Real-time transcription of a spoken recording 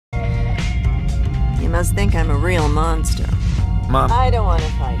must think I'm a real monster. Mom. I don't want to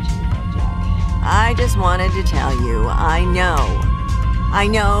fight you, though, Jack. I just wanted to tell you, I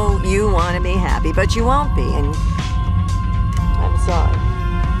know you want to be happy, but you won't be, and I'm sorry.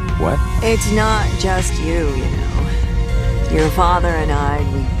 What? It's not just you, you know. Your father and I,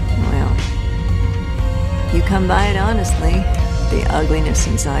 well, you come by it honestly, the ugliness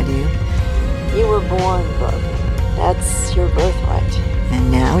inside you. You were born broken. That's your birthright.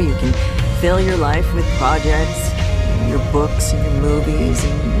 And now you can fill your life with projects, and your books and your movies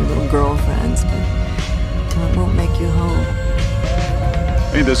and your little girlfriends, but it won't make you whole.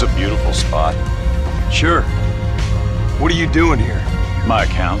 Ain't this a beautiful spot? Sure. What are you doing here? My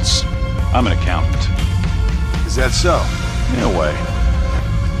accounts. I'm an accountant. Is that so? In a way.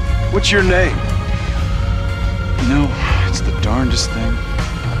 What's your name? You know, it's the darndest thing.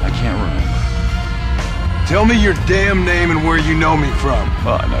 I can't remember. Tell me your damn name and where you know me from.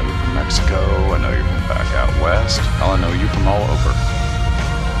 Well, I know you're from Mexico. I know you're from back out west. Hell, I know you from all over.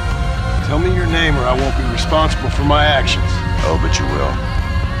 Tell me your name or I won't be responsible for my actions. Oh, but you will.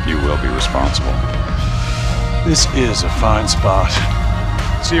 You will be responsible. This is a fine spot.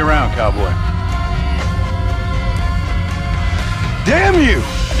 See you around, cowboy. Damn you!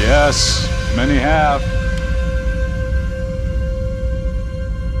 Yes, many have.